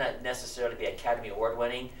 It may not necessarily be Academy Award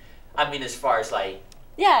winning. I mean, as far as like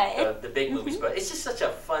the big movies, but it's just such a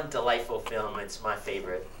fun, delightful film. It's my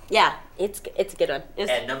favorite. Yeah, it's a good one.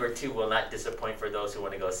 And #2 will not disappoint for those who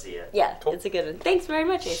want to go see it. Yeah, it's a good one. Thanks very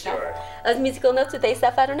much, Asaph. Sure. That was Musical Notes with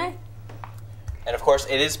Asaph Adonai. And of course,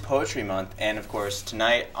 it is Poetry Month, and of course,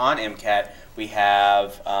 tonight on MCAT we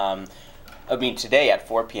have, today at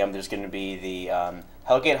 4 p.m. there's going to be the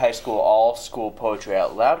Hellgate High School all-school poetry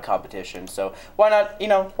out loud competition. So why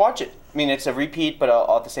not, watch it? I mean, it's a repeat, but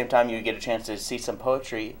at the same time, you get a chance to see some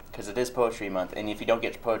poetry because it is Poetry Month. And if you don't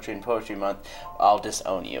get poetry in Poetry Month, I'll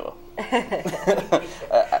disown you.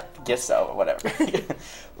 Guess so, whatever.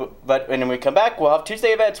 But when we come back, we'll have Tuesday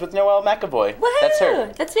events with Noelle McAvoy. Woohoo! That's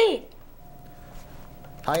her. That's me.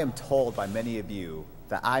 I am told by many of you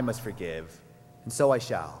that I must forgive, and so I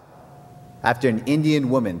shall. After an Indian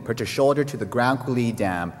woman puts her shoulder to the Grand Coulee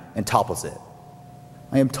Dam and topples it.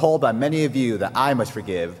 I am told by many of you that I must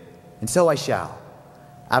forgive, and so I shall.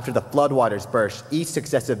 After the floodwaters burst each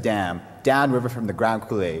successive dam downriver from the Grand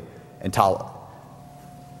Coulee and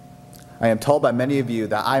I am told by many of you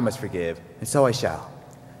that I must forgive, and so I shall.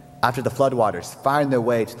 After the floodwaters find their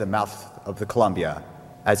way to the mouth of the Columbia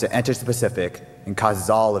as it enters the Pacific and causes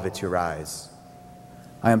all of it to rise.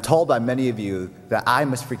 I am told by many of you that I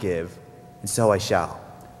must forgive, and so I shall.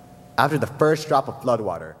 After the first drop of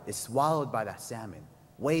floodwater is swallowed by that salmon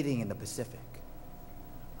waiting in the Pacific.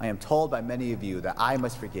 I am told by many of you that I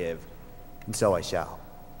must forgive, and so I shall.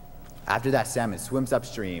 After that salmon swims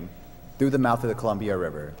upstream through the mouth of the Columbia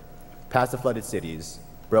River, past the flooded cities,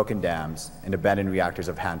 broken dams, and abandoned reactors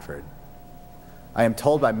of Hanford. I am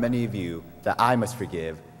told by many of you that I must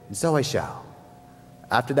forgive, and so I shall.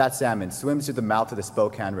 After that salmon swims through the mouth of the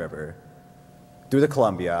Spokane River, through the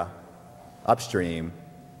Columbia, upstream,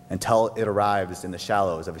 until it arrives in the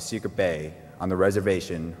shallows of a secret bay on the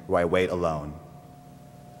reservation where I wait alone.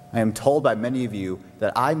 I am told by many of you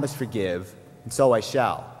that I must forgive, and so I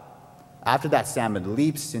shall. After that salmon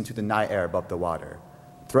leaps into the night air above the water,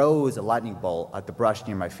 throws a lightning bolt at the brush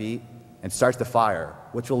near my feet, and starts the fire,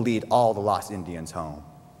 which will lead all the lost Indians home.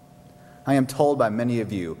 I am told by many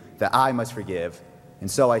of you that I must forgive,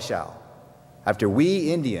 and so I shall. After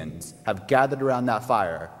we Indians have gathered around that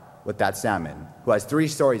fire with that salmon, who has 3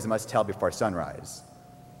 stories he must tell before sunrise.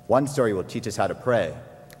 One story will teach us how to pray.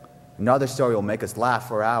 Another story will make us laugh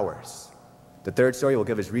for hours. The 3rd story will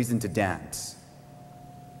give us reason to dance.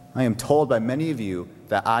 I am told by many of you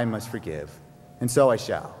that I must forgive, and so I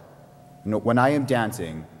shall. When I am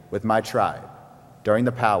dancing with my tribe during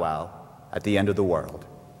the powwow at the end of the world.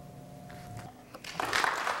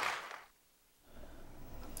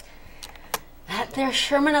 That there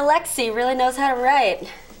Sherman Alexie really knows how to write.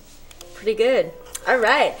 Pretty good. All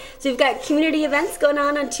right, so we've got community events going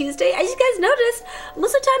on Tuesday. As you guys noticed,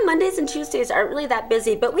 most of the time Mondays and Tuesdays aren't really that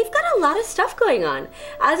busy, but we've got a lot of stuff going on.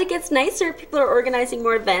 As it gets nicer, people are organizing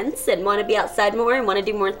more events and want to be outside more and want to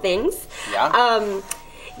do more things. Yeah.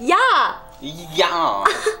 Yeah.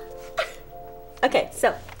 Okay,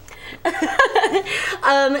 so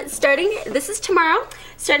this is tomorrow,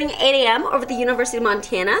 starting 8 a.m. over at the University of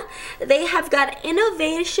Montana. They have got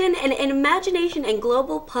innovation and imagination and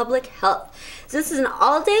global public health. So this is an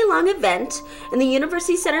all-day long event in the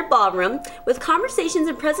University Center Ballroom with conversations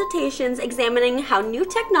and presentations examining how new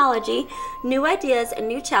technology, new ideas, and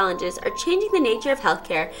new challenges are changing the nature of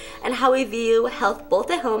healthcare and how we view health both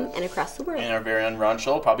at home and across the world. And our very own Ron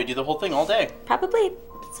Scholl will probably do the whole thing all day. Probably.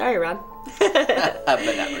 Sorry, Ron. But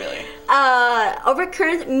not really. Over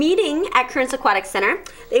meeting at Currents Aquatic Center,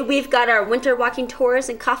 we've got our winter walking tours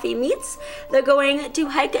and coffee meets. They're going to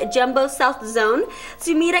hike Jumbo South Zone.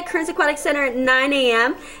 So you meet at Currents Aquatic Center at 9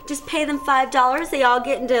 a.m. Just pay them $5. They all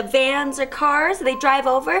get into vans or cars. They drive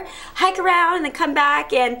over, hike around, and then come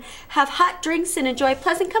back and have hot drinks and enjoy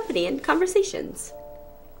pleasant company and conversations.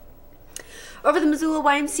 Over the Missoula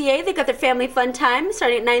YMCA, they've got their family fun time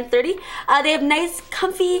starting at 9:30. They have nice,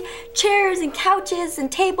 comfy chairs and couches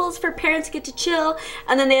and tables for parents to get to chill,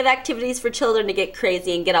 and then they have activities for children to get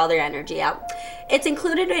crazy and get all their energy out. It's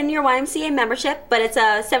included in your YMCA membership, but it's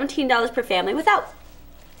 $17 per family without.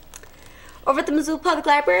 Over at the Missoula Public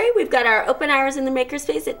Library, we've got our open hours in the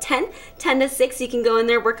makerspace at 10 to 6. You can go in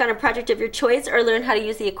there, work on a project of your choice, or learn how to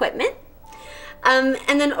use the equipment.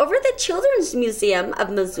 And then over at the Children's Museum of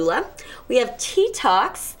Missoula, we have Tea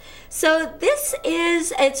Talks. So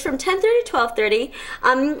it's from 10:30 to 12:30,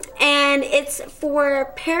 and it's for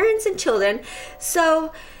parents and children.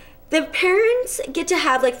 So the parents get to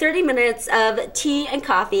have like 30 minutes of tea and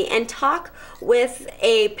coffee and talk with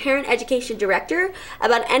a parent education director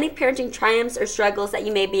about any parenting triumphs or struggles that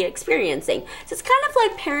you may be experiencing. So it's kind of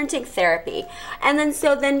like parenting therapy. And then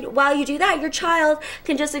while you do that, your child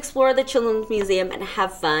can just explore the Children's Museum and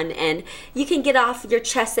have fun, and you can get off your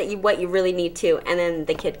chest what you really need to, and then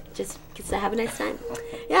the kid just gets to have a nice time.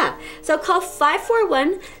 Yeah. So call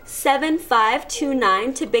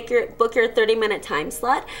 541-7529 to book your 30-minute time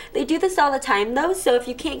slot. They do this all the time though, so if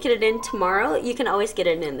you can't get it in tomorrow, you can always get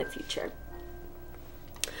it in the future.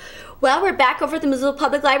 Well, we're back over at the Missoula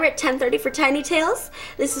Public Library at 10:30 for Tiny Tales.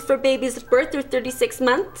 This is for babies of birth through 36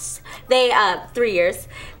 months. 3 years.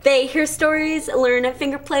 They hear stories, learn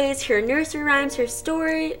finger plays, hear nursery rhymes, hear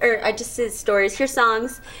stories, hear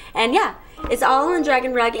songs, and yeah, it's all on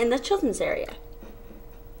Dragon Rug in the children's area.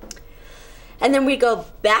 And then we go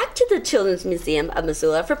back to the Children's Museum of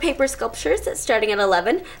Missoula for paper sculptures starting at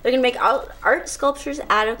 11. They're going to make art sculptures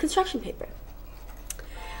out of construction paper.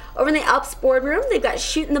 Over in the Alps Boardroom, they've got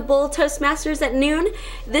Shooting the Bull Toastmasters at noon.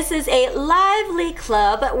 This is a lively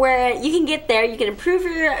club where you can get there, you can improve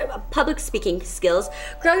your public speaking skills,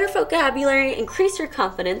 grow your vocabulary, increase your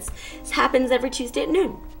confidence. This happens every Tuesday at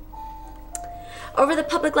noon. Over the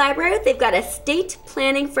public library, they've got estate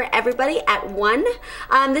planning for everybody at 1.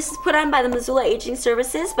 This is put on by the Missoula Aging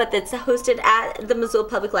Services, but it's hosted at the Missoula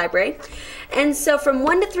Public Library. And so from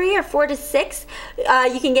 1 to 3 or 4 to 6,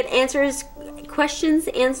 you can get questions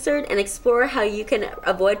answered, and explore how you can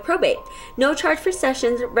avoid probate. No charge for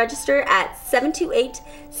sessions. Register at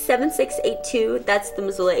 728-7682. That's the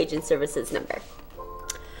Missoula Aging Services number.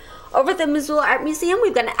 Over at the Missoula Art Museum,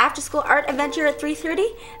 we've got an after-school art adventure at 3:30.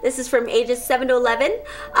 This is from ages 7 to 11.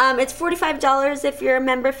 It's $45 if you're a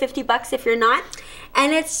member, $50 if you're not.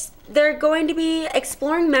 And they're going to be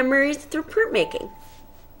exploring memories through printmaking.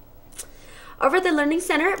 Over at the Learning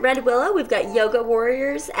Center at Red Willow, we've got Yoga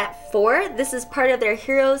Warriors at 4. This is part of their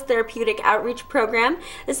Heroes Therapeutic Outreach Program.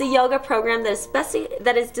 This is a yoga program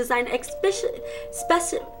that is designed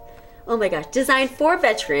designed for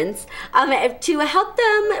veterans to help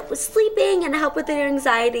them with sleeping and help with their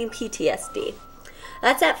anxiety and PTSD.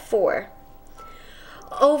 That's at 4.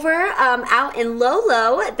 Over out in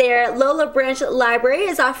Lolo, their Lolo Branch Library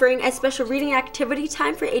is offering a special reading activity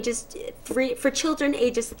time for children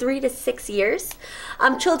ages 3 to 6 years.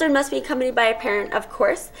 Children must be accompanied by a parent, of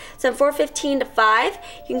course. So from 4:15 to 5,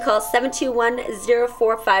 you can call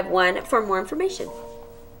 721-0451 for more information.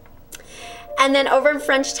 And then over in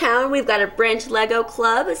Frenchtown, we've got a branch Lego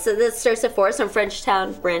club. So this starts at 4, so in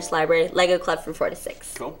Frenchtown Branch Library, Lego club from 4 to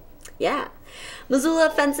 6. Cool. Yeah. Missoula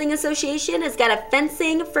Fencing Association has got a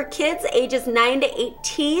fencing for kids ages 9 to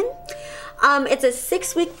 18. It's a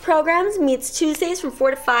 6-week program. Meets Tuesdays from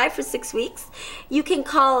 4 to 5 for 6 weeks. You can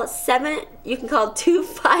call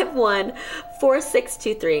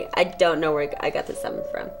 251-4623. I don't know where I got the 7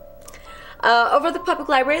 from. Over at the public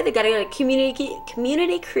library, they got a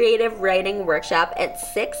community creative writing workshop at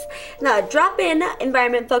 6. Now, a drop-in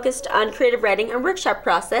environment focused on creative writing and workshop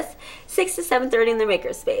process, 6 to 7:30 in the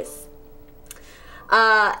makerspace.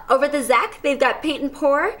 Over at the ZAC, they've got paint and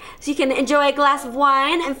pour, so you can enjoy a glass of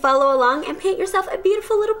wine and follow along and paint yourself a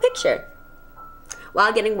beautiful little picture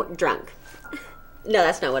while getting drunk. No,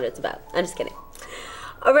 that's not what it's about. I'm just kidding.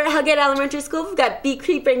 Over at Hellgate Elementary School, we've got Bee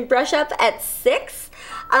Creeping Brush Up at 6.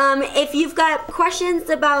 If you've got questions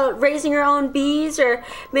about raising your own bees, or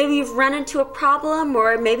maybe you've run into a problem,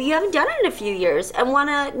 or maybe you haven't done it in a few years and want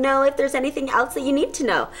to know if there's anything else that you need to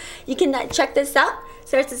know, you can check this out.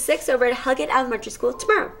 Starts at 6 over at Hellgate Elementary School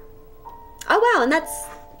tomorrow. Oh, wow, and that's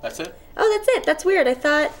it? Oh, that's it. That's weird. I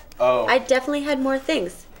thought I definitely had more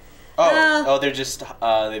things. They're just,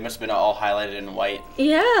 they must have been all highlighted in white.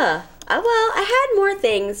 Yeah. Well, I had more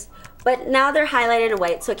things, but now they're highlighted in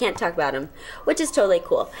white, so I can't talk about them, which is totally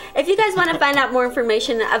cool. If you guys want to find out more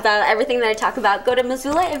information about everything that I talk about, go to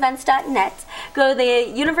MissoulaEvents.net, go to the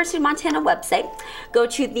University of Montana website, go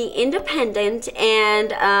to The Independent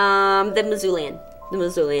and the Missoulian. The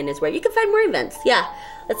Missoulian is where you can find more events. Yeah.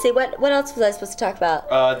 Let's see, what else was I supposed to talk about?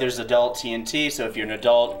 There's adult TNT, so if you're an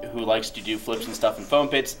adult who likes to do flips and stuff in foam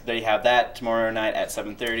pits, they have that tomorrow night at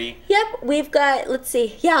 7:30. Yep, we've got, let's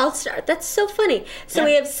see, yeah, I'll start. That's so funny. So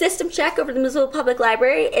we have System Check over the Missoula Public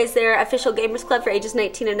Library is their official gamers club for ages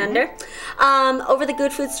 19 and under. Over the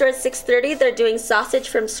Good Food Store at 6:30, they're doing sausage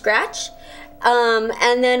from scratch.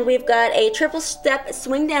 And then we've got a triple step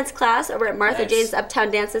swing dance class over at Martha Jane's Uptown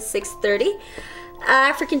Dance at 6:30.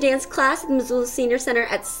 African dance class at the Missoula Senior Center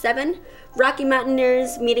at 7. Rocky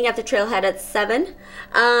Mountaineers meeting at the Trailhead at 7.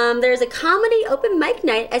 There's a comedy open mic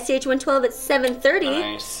night at SCH 112 at 7:30.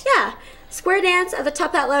 Nice. Yeah. Square dance at the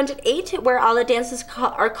Top Hat Lounge at 8, where all the dances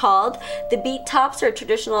are called. The Beat Tops are a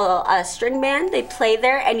traditional string band. They play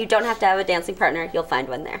there, and you don't have to have a dancing partner. You'll find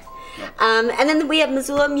one there. And then we have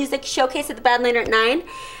Missoula Music Showcase at the Badlander at 9.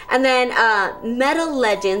 And then Metal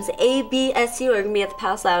Legends, ABSU, are going to be at the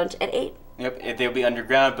Palace Lounge at 8. Yep, they'll be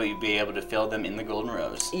underground, but you'll be able to feel them in the Golden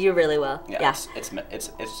Rose. You really will. Yeah. It's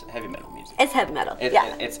heavy metal music. It's heavy metal. Heavy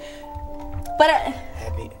metal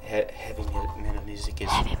music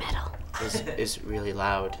is really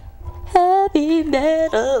loud. heavy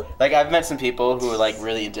metal. Like, I've met some people who are like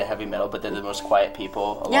really into heavy metal, but they're the most quiet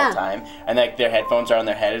people of Yeah. all time. And like their headphones are on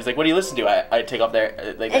their head. It's like, what do you listen to? I take off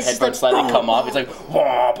their like the It's just headphones like, slightly come off. It's like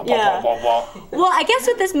wah, wah, Yeah. wah, wah, wah. Well, I guess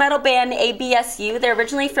with this metal band ABSU, they're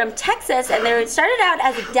originally from Texas, and they started out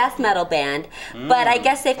as a death metal band, but I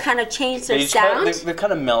guess they've kind of changed their sound. They've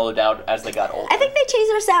kind of mellowed out as they got older. I think they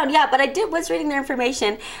changed their sound, yeah, but I was reading their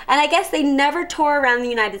information, and I guess they never tour around the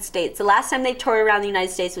United States. The last time they toured around the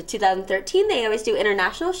United States was 2013. They always do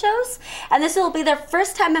international shows, and this will be their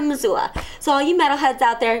first time in Missoula. So all you metalheads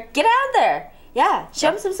out there, get out there. Yeah,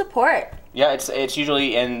 show them some support. Yeah, it's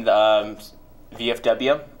usually in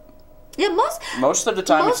VFW. Yeah, most of the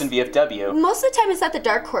time it's in VFW. Most of the time it's at the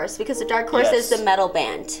Dark Horse, because the Dark Horse is the metal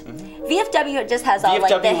band. VFW just has all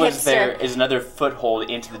like the hipster. Is another foothold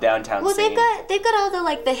into the downtown Well, scene. they've got all the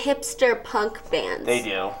hipster punk bands. They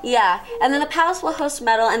do. Yeah, and then the Palace will host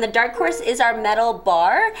metal, and the Dark Horse is our metal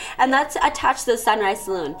bar, and that's attached to the Sunrise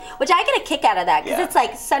Saloon, which I get a kick out of that, because it's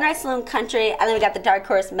like Sunrise Saloon country, and then we got the Dark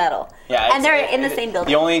Horse metal. Yeah, and they're in the same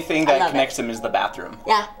building. The only thing that connects them is the bathroom.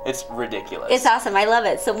 Yeah. It's ridiculous. It's awesome. I love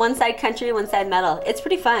it. So one side country, one side metal. It's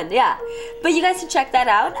pretty fun, yeah. But you guys should check that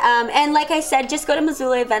out. And like I said, just go to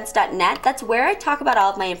MissoulaEvents.net. That's where I talk about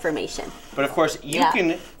all of my information. But of course, you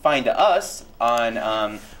can find us on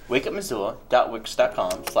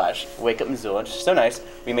wakeupmissoula.wix.com/wakeupmissoula. It's so nice.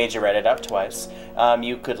 We made you write it out twice.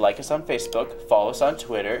 You could like us on Facebook, follow us on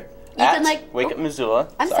Twitter at Wake Up Missoula.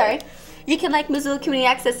 I'm sorry. You can like Missoula Community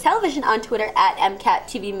Access Television on Twitter at MCAT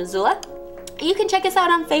TV Missoula. You can check us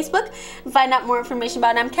out on Facebook and find out more information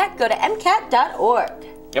about MCAT. Go to MCAT.org.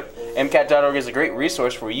 Yep, MCAT.org is a great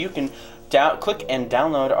resource where you can click and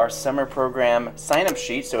download our summer program sign-up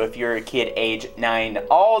sheet. So if you're a kid age 9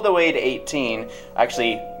 all the way to 18,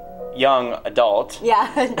 actually young adult. Yeah,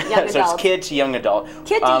 young adult. So it's kid to young adult.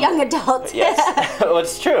 Kid to young adult. Yes, well,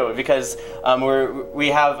 it's true because we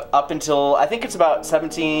have up until I think it's about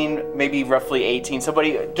 17, maybe roughly 18.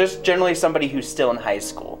 Just generally somebody who's still in high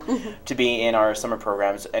school to be in our summer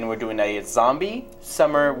programs, and we're doing a zombie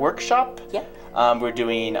summer workshop. Yep. We're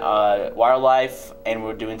doing wildlife, and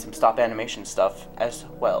we're doing some stop animation stuff as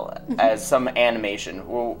well as some animation.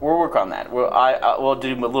 We'll work on that. We'll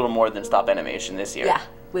do a little more than stop animation this year. Yeah,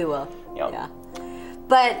 we will. Yep. Yeah.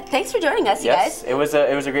 But thanks for joining us, you guys. It was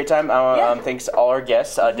a great time. Thanks to all our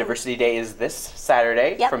guests. Diversity Day is this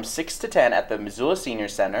Saturday from 6 to 10 at the Missoula Senior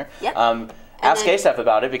Center. Yep. Ask Asaph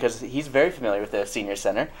about it because he's very familiar with the Senior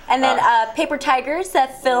Center. And then Paper Tigers,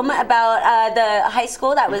 that film about the high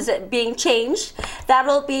school that was being changed,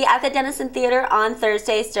 that'll be at the Denison Theater on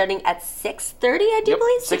Thursday starting at 6:30, I do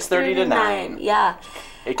believe? 6:30 to 9. Yeah.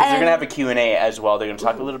 Because they're going to have a Q&A as well. They're going to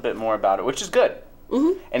talk a little bit more about it, which is good.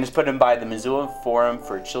 And it's put in by the Missoul Forum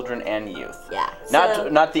for Children and Youth. Yeah.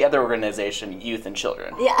 Not the other organization, Youth and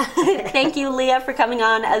Children. Yeah. Thank you, Leah, for coming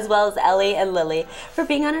on, as well as Ellie and Lily for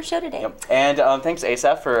being on our show today. Yep. And thanks,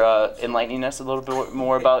 Asaph, for enlightening us a little bit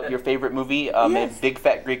more about your favorite movie, Big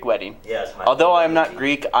Fat Greek Wedding. Yes. Although I am not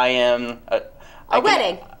Greek, I am...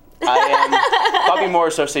 wedding. I am probably more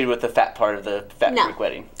associated with the fat part of the Fat Greek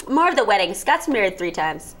Wedding. More of the wedding. Scott's married 3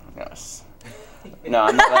 times. Yes. No,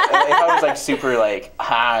 I'm not, if I was like super like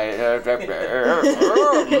high, then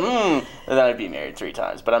I'd be married 3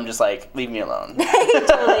 times. But I'm just like, leave me alone. He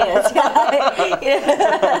totally is.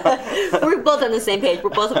 We're both on the same page. We're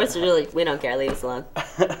both of us are really, we don't care. Leave us alone.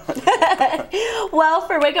 Well,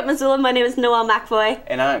 for Wake Up Missoula, my name is Noelle McFoy.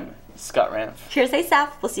 And I'm Scott Ranf. Here's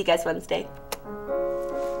Asaph. We'll see you guys Wednesday.